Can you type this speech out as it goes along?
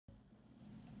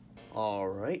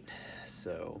Alright,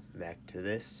 so back to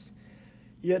this.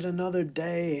 Yet another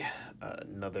day,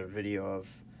 another video of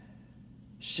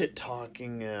shit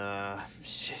talking,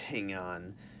 shitting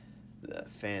on the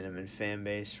fandom and fan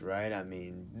base, right? I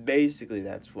mean, basically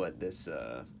that's what this,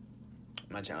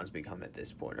 my channel's become at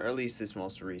this point, or at least this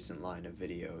most recent line of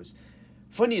videos.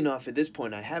 Funny enough, at this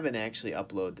point, I haven't actually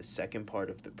uploaded the second part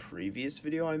of the previous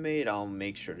video I made. I'll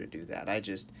make sure to do that.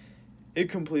 It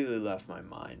completely left my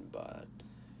mind, but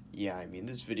yeah, I mean,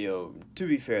 this video, to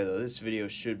be fair though, this video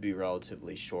should be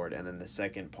relatively short, and then the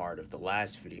second part of the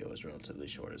last video is relatively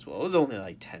short as well. It was only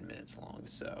like 10 minutes long,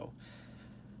 so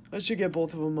I should get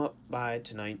both of them up by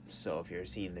tonight. So if you're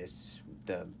seeing this,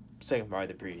 the second part of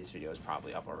the previous video is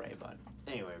probably up already, but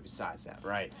anyway, besides that,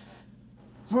 right?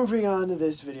 Moving on to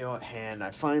this video at hand,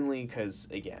 I finally, because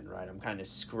again, right, I'm kind of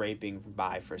scraping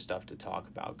by for stuff to talk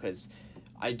about, because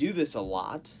I do this a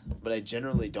lot, but I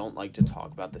generally don't like to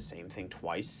talk about the same thing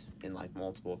twice in like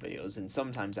multiple videos, and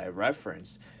sometimes I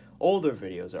reference older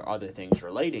videos or other things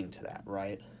relating to that,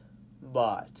 right?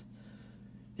 But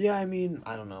yeah, I mean,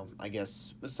 I don't know. I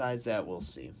guess besides that, we'll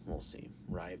see,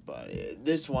 right? But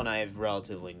this one I have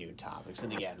relatively new topics,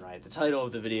 and again, right, the title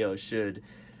of the video should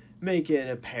make it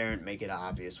apparent, make it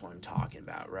obvious what I'm talking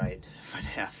about, right?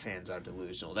 FNaF fans are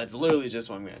delusional. That's literally just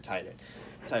what I'm going to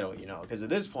title, you know, because at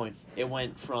this point, it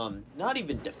went from not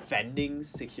even defending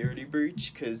security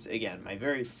breach, because again, my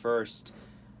first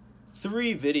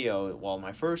three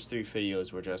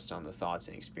videos were just on the thoughts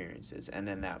and experiences, and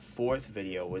then that fourth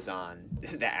video was on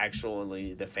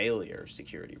the failure of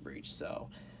security breach. So,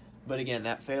 but again,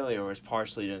 that failure was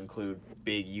partially to include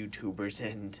big YouTubers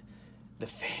and the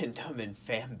fandom and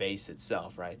fan base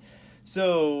itself, right?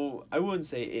 So I wouldn't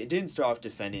say it didn't start off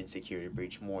defending security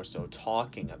breach, more so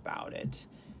talking about it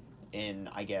and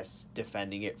I guess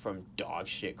defending it from dog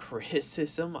shit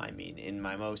criticism. I mean, in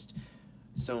my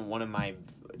one of my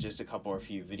just a couple or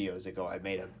few videos ago, I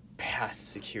made a bad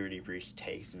security breach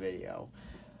takes video.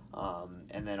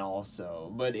 And then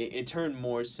also, but it turned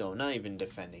more so not even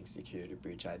defending security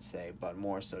breach, I'd say, but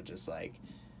more so just like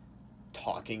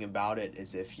talking about it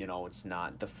as if, you know, it's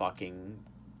not the fucking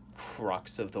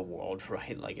crux of the world,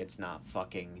 right? Like, it's not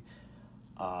fucking,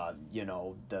 you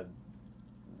know,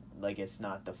 it's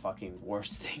not the fucking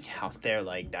worst thing out there.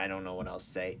 Like, I don't know what else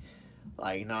to say.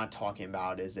 Like, not talking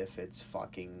about as if it's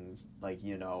fucking, like,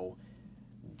 you know,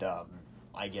 the,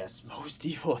 I guess, most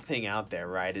evil thing out there,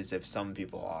 right? As if some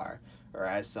people are, or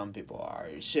as some people are,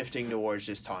 shifting towards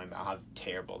just talking about how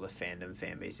terrible the fandom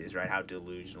fan base is, right? How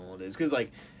delusional it is. Because,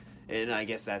 like, and I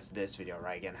guess that's this video,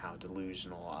 right? Again, how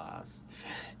delusional,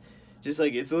 just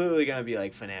like, it's literally gonna be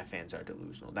like, FNaF fans are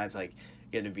delusional. That's like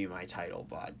gonna be my title,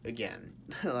 but again,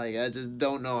 like, I just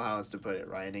don't know how else to put it,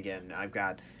 right? And again, I've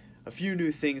got a few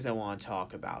new things I want to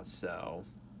talk about, so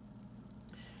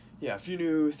yeah, a few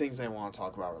new things I want to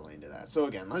talk about relating to that. So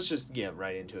again, let's just get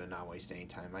right into it and not waste any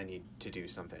time. I need to do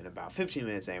something in about 15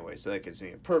 minutes anyway, so that gives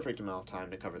me a perfect amount of time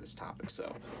to cover this topic,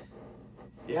 so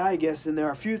yeah, I guess, and there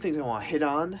are a few things I want to hit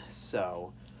on,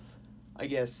 so I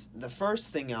guess the first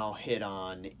thing I'll hit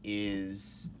on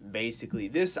is basically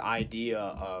this idea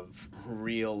of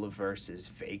real versus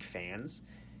fake fans.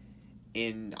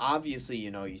 And obviously,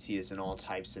 you know, you see this in all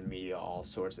types of media, all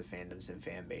sorts of fandoms and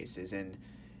fan bases, and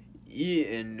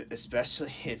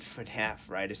especially in FNaF,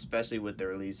 right? Especially with the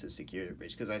release of Security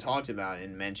Breach, because I talked about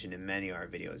and mentioned in many of our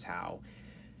videos how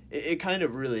it kind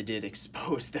of really did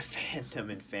expose the fandom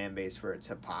and fan base for its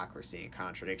hypocrisy and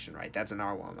contradiction, right? That's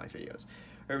another one of my videos.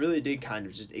 It really did kind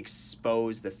of just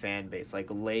expose the fan base, like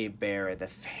lay bare the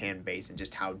fan base and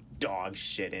just how dog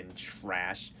shit and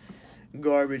trash,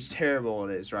 garbage, terrible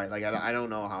it is, right? Like, I don't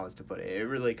know how else to put it. It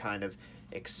really kind of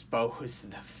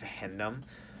exposed the fandom,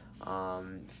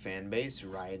 fan base,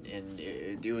 right? And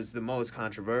it was the most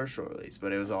controversial release,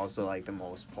 but it was also like the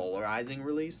most polarizing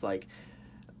release. Like,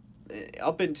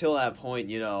 up until that point,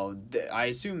 you know, I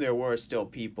assume there were still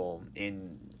people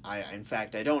in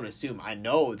fact, I don't assume, I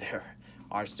know there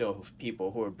are still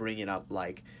people who are bringing up,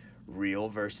 like, real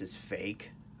versus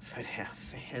fake FNaF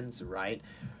fans, right?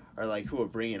 Or, like, who are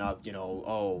bringing up, you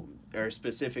know, or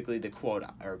specifically the quote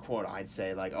I'd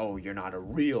say, like, oh, you're not a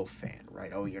real fan,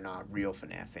 right? Oh, you're not a real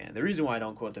FNaF fan. The reason why I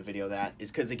don't quote the video that is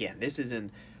because, again, this is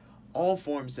in all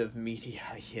forms of media,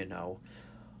 you know,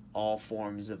 all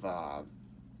forms of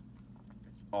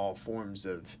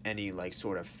any, like,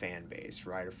 sort of fan base,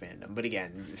 right, or fandom. But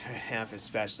again, FNaF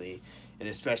especially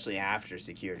after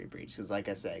Security Breach, because like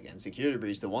I said, again, Security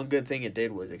Breach, the one good thing it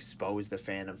did was expose the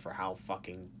fandom for how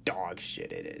fucking dog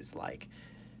shit it is. Like,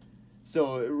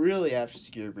 so really after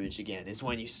Security Breach, again, is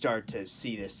when you start to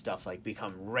see this stuff, like,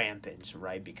 become rampant,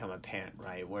 right, become apparent,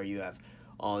 right, where you have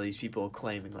all these people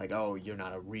claiming like, oh, you're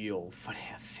not a real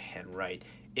FNaF fan, right?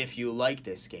 If you like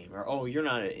this game, or oh, you're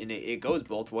not, and it goes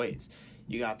both ways.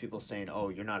 You got people saying, oh,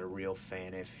 you're not a real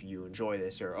fan if you enjoy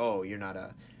this, or oh, you're not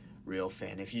a real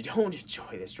fan if you don't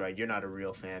enjoy this, right? You're not a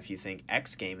real fan if you think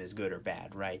X game is good or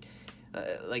bad, right?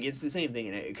 Like it's the same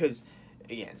thing, because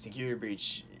again, security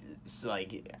breach. It's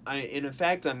like in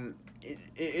effect,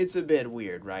 it's a bit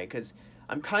weird, right? Because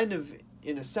I'm kind of,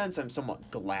 in a sense, I'm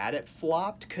somewhat glad it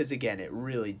flopped, because again, it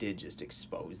really did just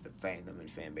expose the fandom and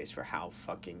fan base for how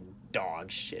fucking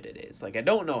dog shit it is. Like, I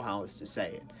don't know how else to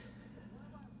say it,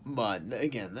 but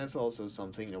again, that's also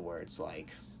something to where it's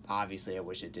like, obviously, I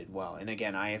wish it did well. And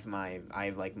again, I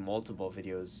have like multiple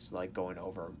videos like going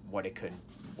over what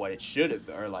it should have,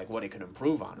 or like what it could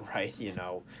improve on, right? You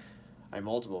know, I have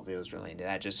multiple videos relating to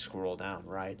that. Just scroll down,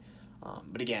 right?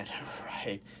 But again,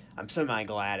 right, I'm semi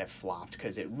glad it flopped,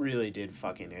 because it really did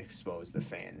fucking expose the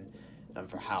fan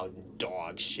for how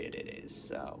dog shit it is.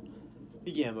 So,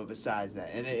 again, but besides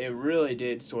that, and it really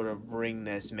did sort of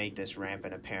make this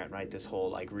rampant apparent, right? This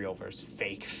whole like real versus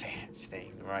fake fan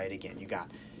thing, right? Again, you got,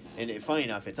 and funny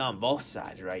enough, it's on both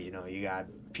sides, right? You know, you got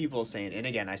people saying, and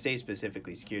again, I say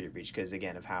specifically security breach because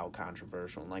again of how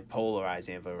controversial and like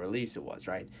polarizing of a release it was,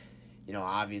 right? You know,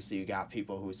 obviously you got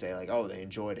people who say like, oh, they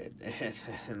enjoyed it,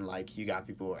 and like you got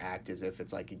people who act as if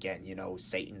it's like, again, you know,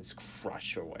 Satan's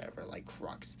crush or whatever, like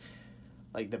crux,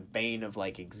 like the bane of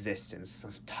like existence,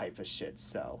 some type of shit.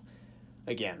 So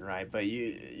again, right, but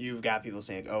you've got people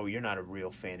saying, oh, you're not a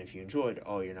real fan if you enjoyed it.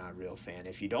 Oh, you're not a real fan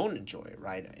if you don't enjoy it,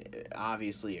 right?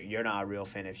 Obviously you're not a real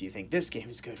fan if you think this game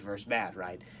is good versus bad,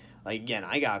 right? Like, again,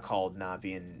 I got called not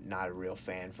a real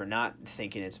fan for not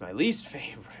thinking it's my least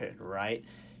favorite, right?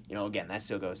 You know, again, that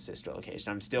still goes sister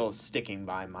location. I'm still sticking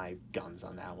by my guns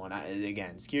on that one.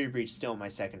 Again, Security Breach still my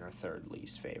second or third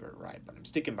least favorite, right? But I'm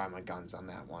sticking by my guns on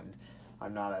that one.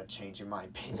 I'm not changing my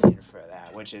opinion for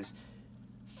that, which is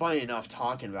funny enough,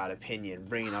 talking about opinion,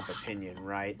 bringing up opinion,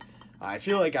 right? I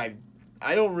feel like I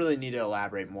don't really need to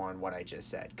elaborate more on what I just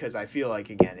said, because I feel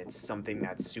like, again, it's something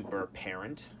that's super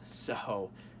apparent.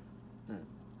 So,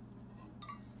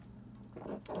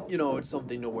 you know, it's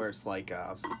something to where it's like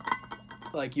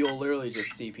you'll literally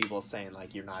just see people saying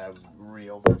like you're not a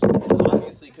real person,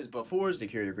 obviously, because before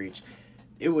Security Breach,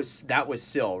 that was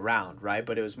still around, right?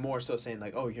 But it was more so saying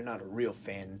like, oh, you're not a real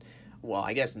fan. Well,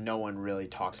 I guess no one really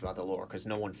talks about the lore because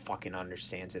no one fucking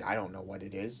understands it. I don't know what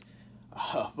it is,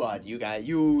 but you would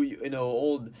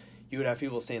have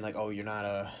people saying like, oh, you're not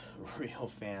a real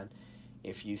fan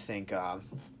if you think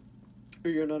or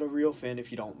you're not a real fan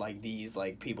if you don't like these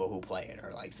like people who play it,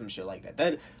 or like some shit like that.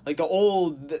 That like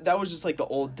that was just like the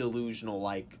old delusional,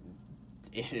 like,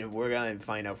 we're gonna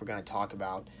find out if we're gonna talk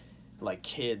about like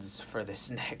kids for this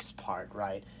next part,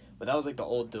 right? But that was like the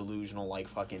old delusional, like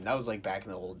fucking, that was like back in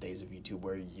the old days of YouTube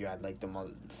where you had like the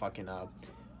fucking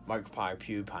Markiplier,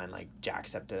 PewDiePie, and like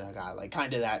Jacksepticeye, like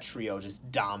kind of that trio just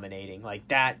dominating, like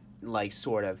that, like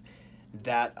sort of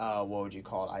that what would you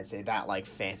call it? I'd say that like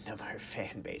fandom or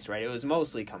fan base, right? It was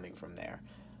mostly coming from there,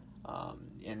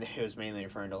 and it was mainly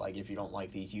referring to like, if you don't like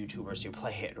these YouTubers who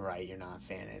play it, right, you're not a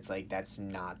fan. And it's like, that's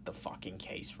not the fucking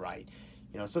case, right?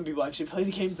 You know, some people actually play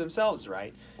the games themselves,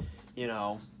 right? You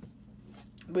know,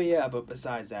 but yeah, but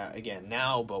besides that, again,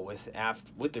 now, but with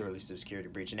the release of Security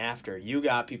Breach and after, you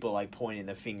got people like pointing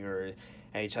the finger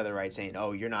at each other, right, saying,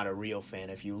 oh, you're not a real fan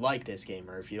if you like this game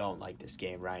or if you don't like this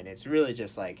game, right? And it's really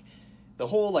just like the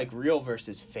whole like real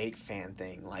versus fake fan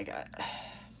thing, like,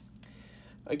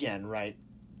 again, right,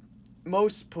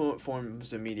 most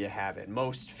forms of media have it,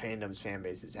 most fandoms, fan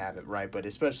bases have it, right? But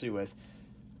especially with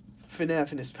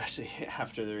FNaF, and especially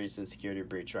after the recent Security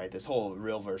Breach, right, this whole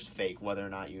real versus fake, whether or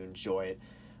not you enjoy it,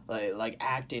 like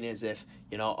acting as if,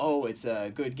 you know, oh, it's a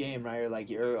good game, right, or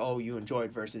like, oh, you enjoy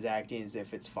it, versus acting as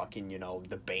if it's fucking, you know,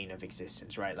 the bane of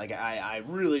existence, right? Like, I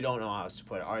really don't know how else to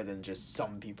put it, other than just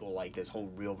some people, like, this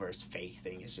whole real versus fake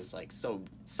thing is just, like, so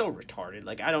retarded.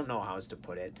 Like, I don't know how else to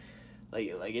put it.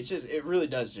 Like, it's just, it really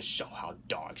does just show how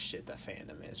dog shit the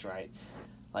fandom is, right?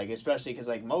 Like, especially because,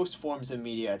 like, most forms of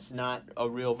media, it's not a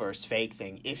real versus fake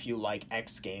thing if you like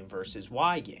X game versus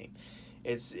Y game.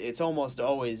 It's almost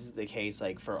always the case,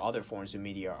 like, for other forms of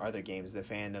media or other games, the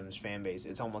fandom's fan base,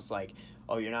 it's almost like,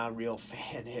 oh, you're not a real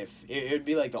fan if... It would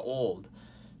be like the old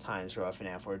times for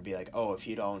FNaF, where it'd be like, oh, if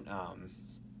you don't,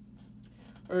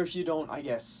 or if you don't, I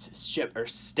guess, ship or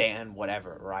stan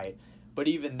whatever, right? But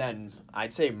even then,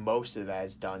 I'd say most of that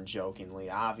is done jokingly.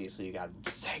 Obviously, you got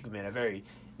to segment a very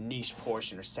niche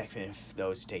portion or segment of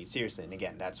those who take it seriously. And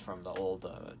again, that's from the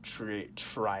old trio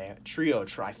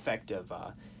trifecta of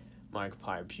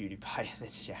Markiplier, PewDiePie, and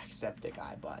then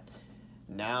Jacksepticeye. But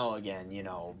Now again, you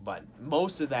know, but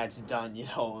most of that's done, you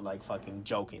know, like fucking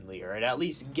jokingly, or it at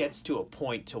least gets to a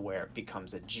point to where it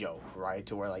becomes a joke, right?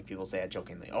 To where like people say it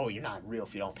jokingly, oh, you're not real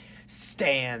if you don't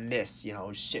stand this, you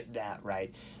know, shit that,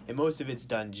 right? And most of it's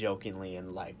done jokingly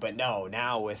and like, but no,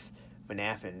 now with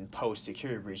FNaF and post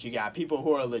security breach, you got people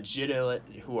who are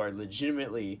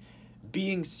legitimately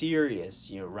being serious,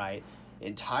 you know, right?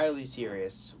 Entirely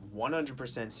serious,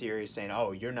 100% serious, saying,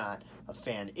 oh, you're not a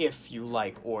fan if you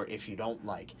like or if you don't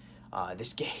like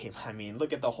this game. I mean,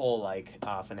 look at the whole like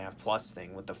FNaF Plus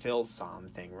thing with the Phil Som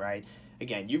thing, right?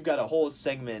 Again, you've got a whole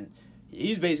segment.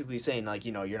 He's basically saying like,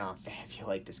 you know, you're not a fan if you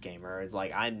like this game, or it's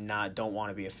like don't want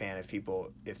to be a fan of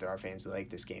people if there are fans who like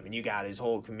this game. And you got his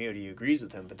whole community who agrees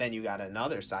with him, but then you got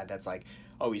another side that's like,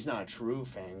 oh, he's not a true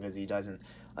fan because he doesn't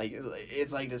like.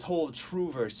 It's like this whole true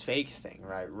versus fake thing,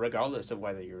 right? Regardless of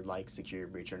whether you're like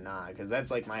security breach or not, because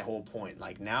that's like my whole point.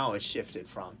 Like now it's shifted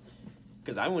from,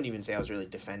 because I wouldn't even say I was really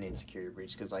defending security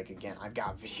breach, because like again I've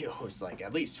got videos like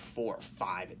at least 4 or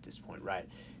 5 at this point, right,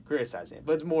 criticizing it,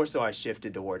 but it's more so I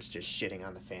shifted towards just shitting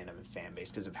on the fandom and fan base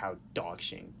because of how dog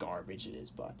shit and garbage it is.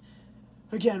 But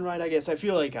again, right, I guess I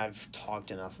feel like I've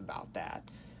talked enough about that.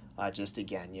 Just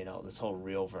again, you know, this whole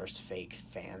real versus fake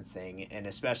fan thing, and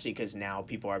especially because now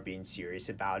people are being serious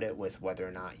about it with whether or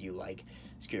not you like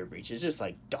security breach. It's just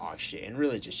like dog shit, and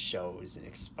really just shows and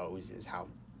exposes how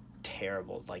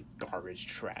terrible, like garbage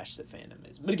trash the fandom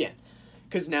is. But again,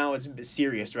 because now it's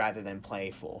serious rather than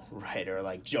playful, right? Or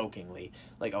like jokingly,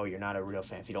 like, oh, you're not a real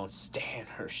fan if you don't stand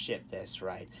or shit this,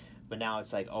 right? But now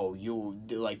it's like, oh, you,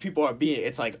 like, people are being,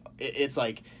 it's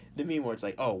like the meme where it's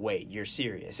like, oh, wait, you're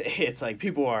serious. It's like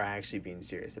people are actually being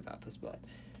serious about this. But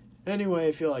anyway,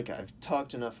 I feel like I've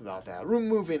talked enough about that. We're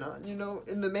moving on, you know,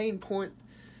 in the main point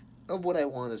of what I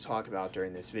want to talk about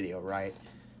during this video, right?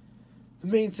 The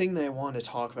main thing that I wanted to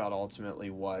talk about ultimately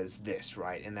was this,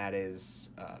 right? And that is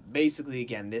basically,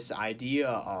 again, this idea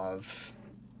of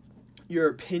your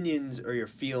opinions or your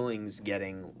feelings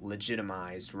getting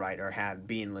legitimized, right? Or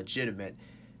being legitimate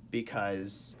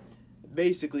because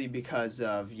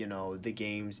of, you know, the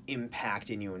game's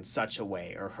impacting you in such a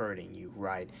way or hurting you,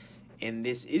 right? And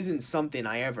this isn't something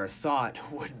I ever thought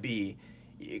would be,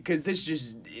 because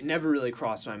it never really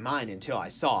crossed my mind until I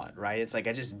saw it, right? It's like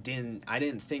I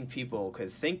didn't think people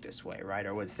could think this way, right?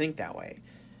 Or would think that way.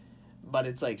 But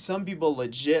it's like some people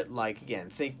legit, like, again,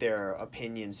 think their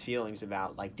opinions, feelings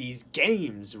about, like, these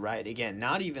games, right? Again,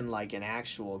 not even, like, an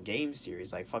actual game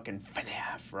series, like fucking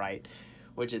FNaF, right?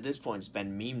 Which at this point has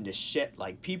been memed to shit.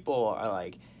 Like, people are,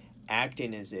 like,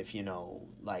 acting as if, you know,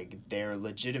 like, they're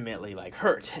legitimately, like,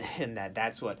 hurt, and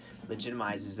that's what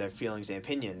legitimizes their feelings and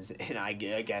opinions. And I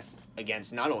guess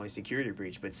against not only security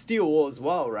breach, but Steelwool as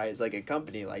well, right? It's like a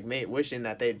company, like, wishing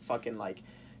that they'd fucking, like,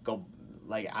 go,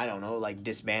 like, I don't know, like,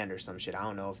 disband or some shit. I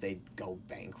don't know if they'd go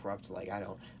bankrupt. Like, I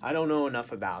don't know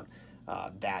enough about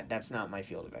that. That's not my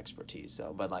field of expertise.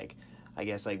 So, but, like, I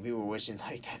guess, like, people were wishing,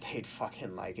 like, that they'd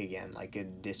fucking, like, again, like, a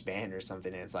disband or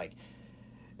something. And it's like,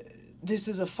 this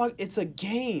is it's a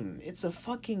game. It's a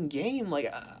fucking game.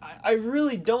 Like, I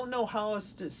really don't know how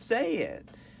else to say it.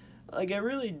 Like, I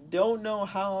really don't know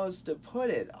how else to put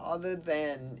it other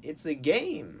than it's a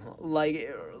game. Like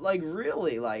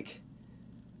really, I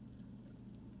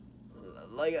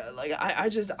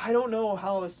don't know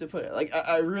how else to put it. Like,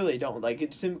 I really don't. Like,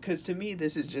 it's because to me,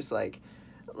 this is just like,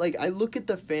 I look at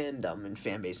the fandom and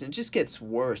fan base, and it just gets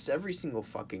worse every single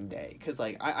fucking day. Because,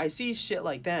 like, I see shit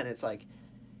like that, and it's like,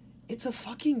 it's a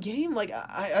fucking game. Like,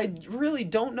 I really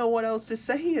don't know what else to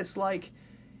say. It's like,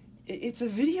 it's a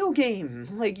video game.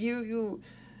 Like, you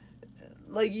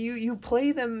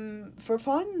play them for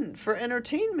fun, for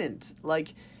entertainment.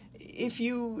 Like, if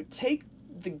you take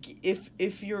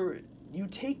you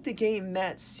take the game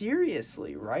that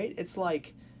seriously, right? It's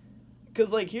like,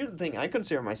 because, like, here's the thing. I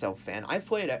consider myself a fan. I've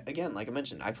played, again, like I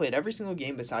mentioned, I played every single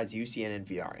game besides UCN and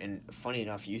VR. And funny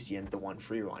enough, UCN's the one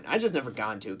free one. I just never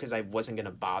got into because I wasn't going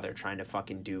to bother trying to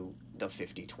fucking do the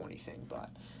 50-20 thing. But,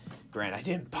 granted, I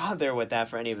didn't bother with that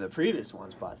for any of the previous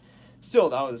ones. But still,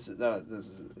 that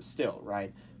was still,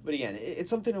 right? But again, it's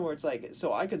something where it's like,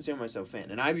 so I consider myself a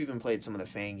fan. And I've even played some of the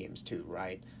fan games too,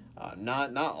 right?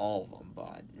 Not all of them,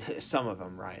 but some of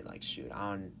them, right? Like, shoot,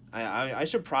 I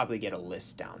should probably get a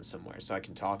list down somewhere so I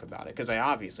can talk about it, because I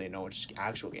obviously know which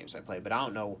actual games I play, but I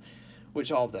don't know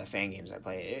which all of the fan games I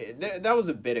play. That was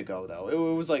a bit ago, though.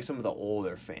 It was like some of the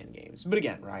older fan games. But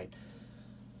again, right?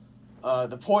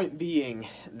 The point being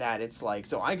that it's like,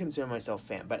 so I consider myself a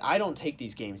fan, but I don't take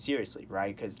these games seriously,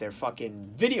 right? Because they're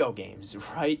fucking video games,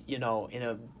 right? You know, in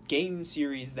a game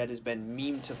series that has been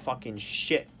memed to fucking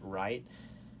shit, right?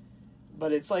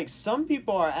 But it's like some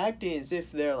people are acting as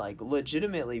if they're like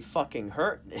legitimately fucking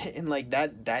hurt, and like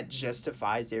that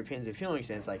justifies their opinions and feelings.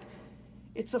 And it's like,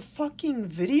 it's a fucking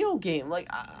video game. Like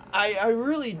I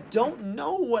really don't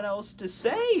know what else to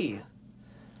say.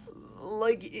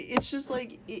 Like it's just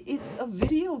like it's a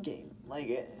video game.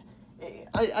 Like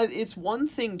it's one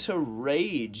thing to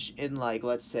rage in, like,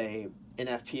 let's say an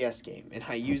FPS game, and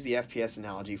I use the FPS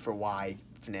analogy for why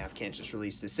FNaF can't just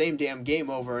release the same damn game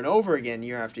over and over again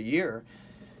year after year,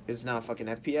 because it's not a fucking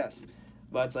FPS.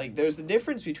 But it's like, there's a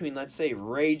difference between, let's say,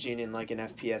 raging in like an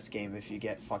FPS game if you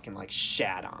get fucking like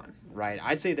shat on, right?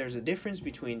 I'd say there's a difference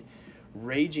between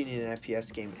raging in an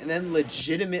FPS game and then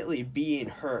legitimately being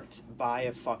hurt by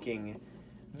a fucking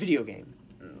video game,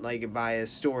 like by a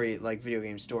story, like video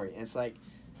game story. And it's like,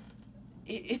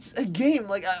 it's a game.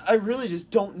 Like I really just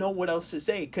don't know what else to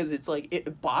say, because it's like,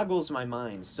 it boggles my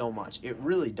mind so much. It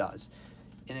really does.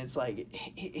 And it's like,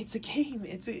 it's a game.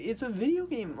 It's a video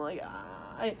game. Like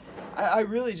I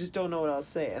really just don't know what else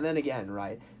to say. And then again,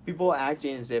 right, people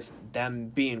acting as if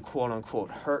them being quote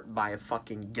unquote hurt by a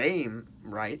fucking game,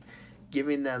 right,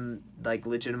 giving them like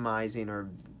legitimizing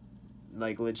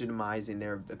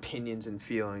their opinions and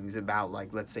feelings about, like,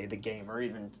 let's say the game, or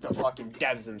even the fucking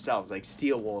devs themselves, like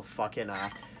Steel Wolf, fucking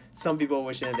some people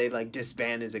wishing that they'd like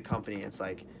disband as a company. It's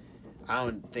like, I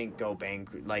don't think go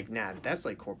bankrupt, like, nah, that's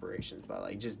like corporations, but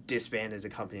like just disband as a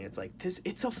company. It's like,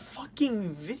 it's a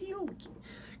fucking video game.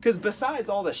 Because besides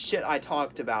all the shit I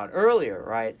talked about earlier,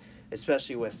 right,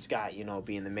 especially with Scott, you know,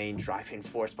 being the main driving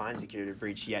force behind Security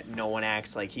Breach, yet no one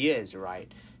acts like he is,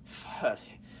 right? But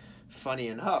funny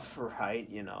enough, right,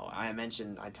 you know, I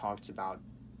talked about,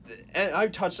 and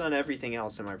I've touched on everything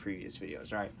else in my previous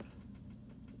videos, right?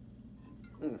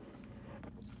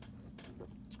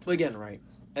 But again, right,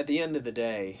 at the end of the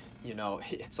day, you know,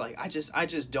 it's like, I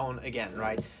just don't, again,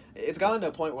 right, it's gotten to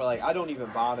a point where, like, I don't even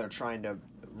bother trying to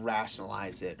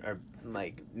rationalize it or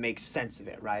like make sense of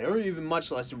it, right, or even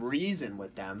much less reason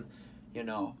with them, you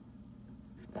know,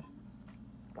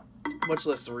 much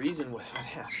less reason with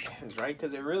fans, right?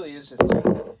 Because it really is just like,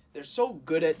 they're so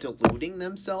good at deluding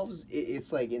themselves.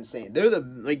 It's like insane.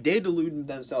 They delude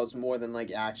themselves more than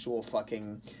like actual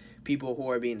fucking people who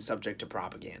are being subject to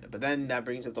propaganda. But then that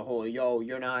brings up the whole, yo,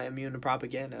 you're not immune to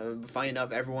propaganda. Funny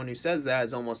enough, everyone who says that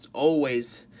is almost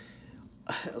always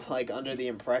like under the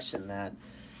impression that,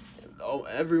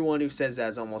 everyone who says that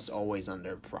is almost always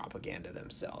under propaganda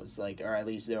themselves, like, or at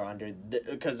least they're under,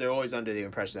 because they're always under the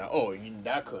impression that, oh,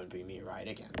 that couldn't be me, right?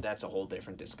 Again, that's a whole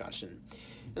different discussion,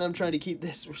 and I'm trying to keep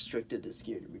this restricted to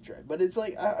Security Breach, right? But it's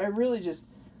like, I really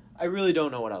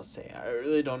don't know what else to say. I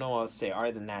really don't know what else to say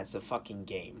other than that it's a fucking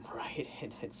game, right?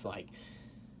 And it's like,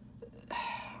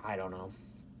 I don't know.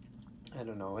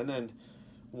 And then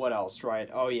what else, right?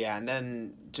 Oh yeah, and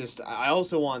then just, I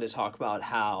also wanted to talk about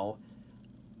how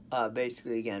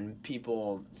basically, again,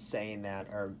 people saying that,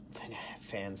 or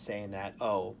fans saying that,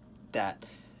 that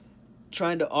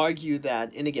trying to argue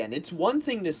that, and again, it's one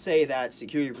thing to say that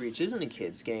Security Breach isn't a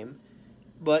kid's game,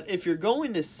 but if you're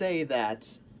going to say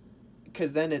that,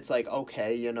 because then it's like,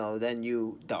 okay, you know, then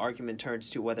the argument turns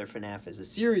to whether FNaF as a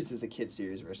series is a kid's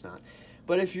series versus not.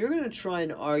 But if you're going to try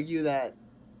and argue that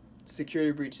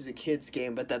Security Breach is a kid's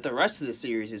game, but that the rest of the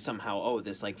series is somehow,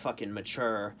 this like fucking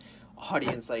mature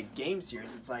audience like game series,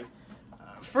 it's like,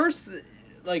 first,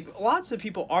 like, lots of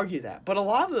people argue that, but a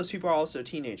lot of those people are also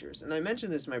teenagers, and I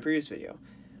mentioned this in my previous video.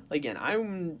 Again,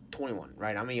 I'm 21,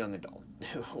 right? I'm a young adult.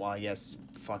 Well, yes,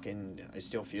 I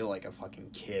still feel like a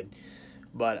fucking kid,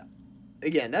 but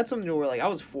again, that's something where, like, I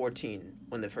was 14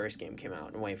 when the first game came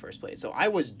out and when I first played, so I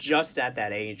was just at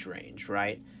that age range,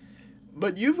 right?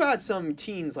 But you've got some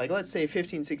teens, like, let's say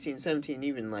 15, 16, 17,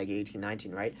 even like 18,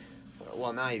 19, right?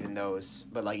 Well, not even those,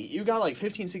 but like, you got like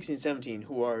 15, 16, 17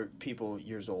 who are people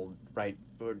years old, right?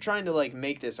 Who are trying to like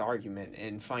make this argument,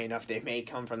 and funny enough, they may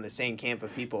come from the same camp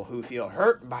of people who feel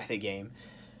hurt by the game.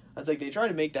 It's like, they try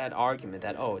to make that argument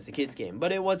that, it's a kid's game,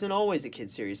 but it wasn't always a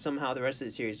kid's series. Somehow the rest of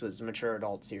the series was a mature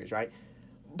adult series, right?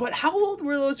 But how old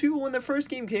were those people when the first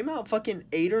game came out? Fucking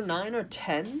 8 or 9 or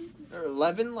 10 or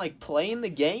 11, like, playing the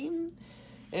game?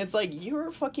 And it's like, you're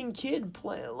a fucking kid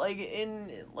playing, like,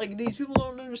 and, like, these people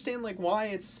don't understand, like, why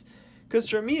it's, because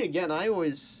for me, again, I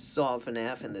always saw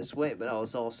FNaF in this way, but I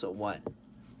was also, I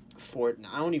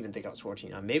don't even think I was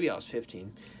 14, maybe I was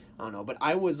 15, I don't know, but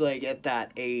I was, like, at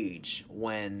that age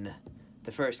when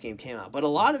the first game came out. But a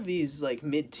lot of these, like,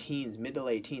 mid to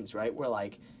late teens, right, were,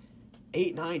 like,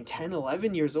 8, 9, 10,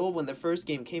 11 years old when the first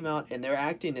game came out, and they're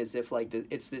acting as if, like,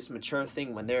 it's this mature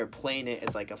thing when they're playing it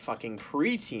as, like, a fucking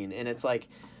preteen, and it's like,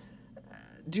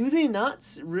 do they not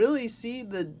really see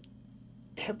the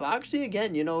but actually,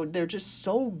 again, you know, they're just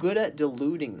so good at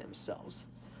deluding themselves.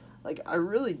 Like, I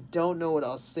really don't know what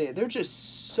else to say. They're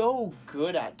just so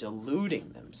good at deluding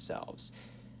themselves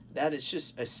that it's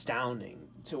just astounding,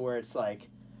 to where it's like,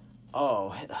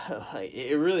 oh, like,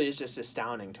 it really is just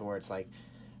astounding, to where it's like,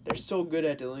 they're so good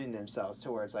at deluding themselves,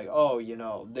 to where it's like, oh, you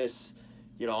know, this,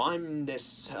 you know, I'm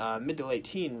this mid to late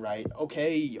teen, right?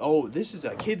 Okay, oh, this is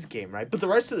a kid's game, right? But the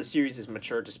rest of the series is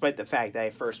mature, despite the fact that I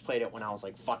first played it when I was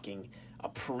like fucking a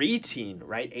preteen,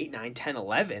 right? 8, 9, 10,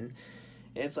 11.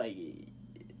 And it's like,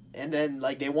 and then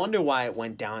like they wonder why it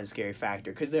went down in Scary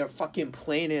Factor, because they're fucking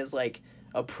playing as like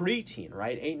a preteen,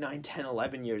 right? 8, 9, 10,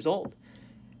 11 years old.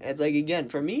 And it's like, again,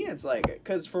 for me, it's like,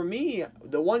 because for me,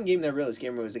 the one game that really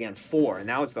scared me was, again, 4, and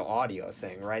that was the audio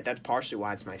thing, right? That's partially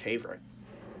why it's my favorite.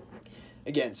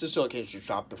 Again, Sister Location just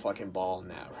dropped the fucking ball on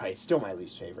that, right? Still my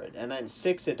least favorite. And then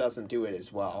 6, it doesn't do it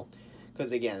as well.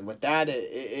 Because, again, with that,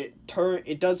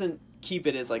 it doesn't keep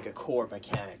it as, like, a core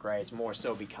mechanic, right? It's more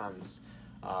so becomes,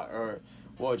 or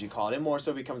what would you call it? It more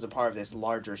so becomes a part of this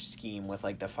larger scheme with,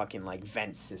 like, the fucking, like,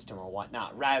 vent system or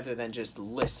whatnot, rather than just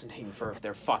listening for if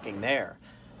they're fucking there.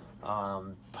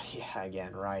 But yeah,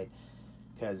 again, right?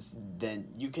 Because then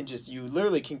you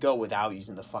literally can go without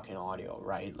using the fucking audio,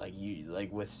 right?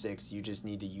 Like with 6, you just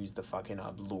need to use the fucking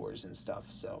lures and stuff.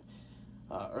 So,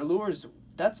 or lures,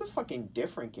 that's a fucking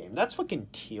different game. That's fucking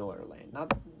Tealerland.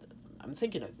 Not, I'm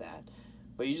thinking of that.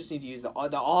 But you just need to use the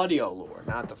audio lure,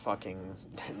 not the fucking,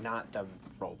 not the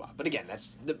robot. But again, that's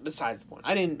besides the point.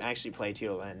 I didn't actually play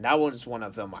Tealerland. That was one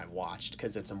of them I watched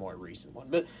because it's a more recent one.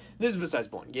 But this is besides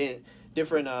the point. Get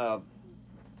different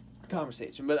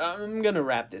conversation. But I'm gonna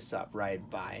wrap this up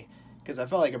because I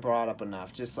felt like I brought up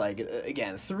enough. Just like,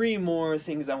 again, 3 more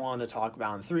things I wanted to talk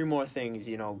about, and 3 more things,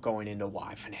 you know, going into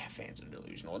why FNaF fans are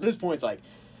delusional. At this point, it's like,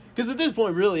 because at this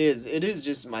point, it is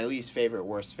just my least favorite,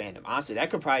 worst fandom. Honestly,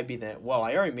 that could probably be I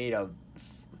already made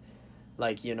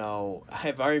like, you know,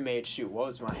 I've already made, what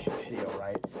was my video,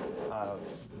 right?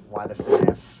 Why the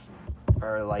FNaF,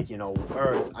 or like, you know,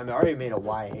 I already made a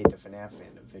why I hate the FNaF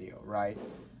fandom video, right?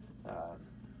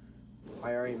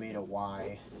 I already made a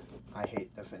why I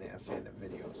hate the FNaF fandom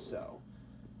video, so,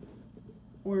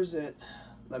 where's it?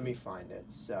 Let me find it,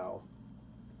 so.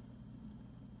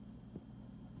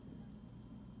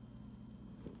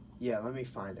 Yeah, let me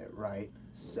find it, right?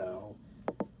 So,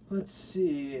 let's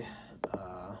see.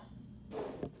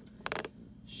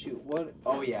 Shoot, what?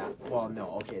 Oh, yeah. Well, no,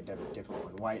 okay, a different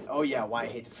one. Why? Oh, yeah, why I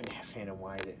hate the FNaF fandom,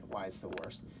 why it's the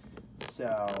worst.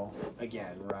 So,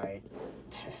 again, right?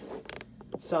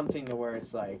 Something to where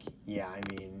it's like, yeah, I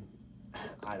mean,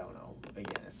 I don't know.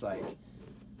 Again, it's like,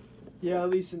 yeah, at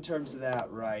least in terms of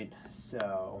that, right?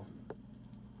 So,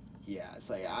 yeah, it's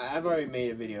like, I've already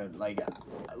made a video, like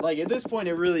at this point,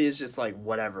 it really is just, like,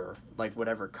 whatever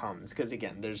comes, because,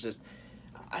 again,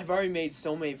 I've already made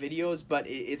so many videos, but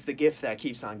it's the gift that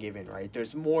keeps on giving, right?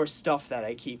 There's more stuff that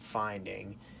I keep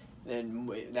finding,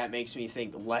 and that makes me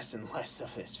think less and less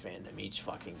of this fandom each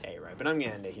fucking day, right? But I'm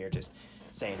gonna end it here just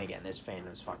saying, again, this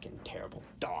fandom's fucking terrible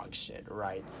dog shit,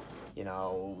 right? You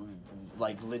know,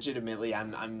 like, legitimately,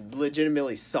 I'm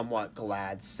legitimately somewhat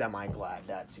semi-glad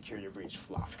that Security Breach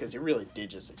flopped, because it really did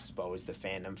just expose the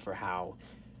fandom for how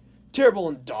terrible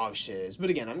and dog shit is. But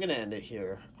again, I'm gonna end it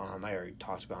here. I already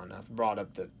talked about enough, brought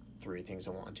up the 3 things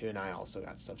I wanted to, and I also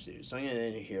got stuff to do. So I'm gonna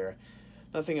end it here.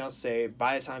 Nothing else to say.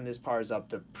 By the time this part is up,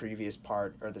 the previous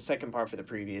part, or the second part for the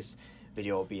previous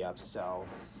video will be up. So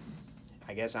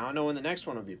I guess I don't know when the next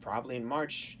one will be. Probably in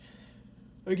March.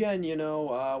 Again, you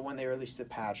know, when they release the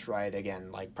patch, right?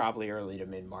 Again, like, probably early to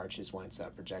mid-March is when it's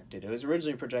projected. It was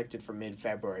originally projected for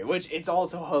mid-February, which it's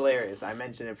also hilarious. I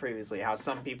mentioned it previously, how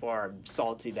some people are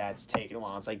salty that it's taken a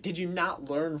while. It's like, did you not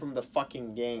learn from the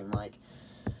fucking game? Like,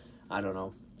 I don't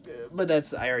know. But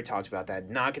I already talked about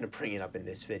that. Not going to bring it up in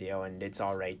this video, and it's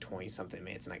already 20-something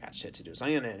minutes, and I got shit to do. So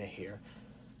I'm going to end it here.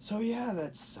 So yeah, I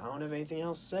don't have anything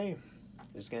else to say.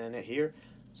 Just going to end it here.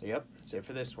 So yep, that's it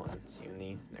for this one. See you in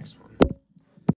the next one.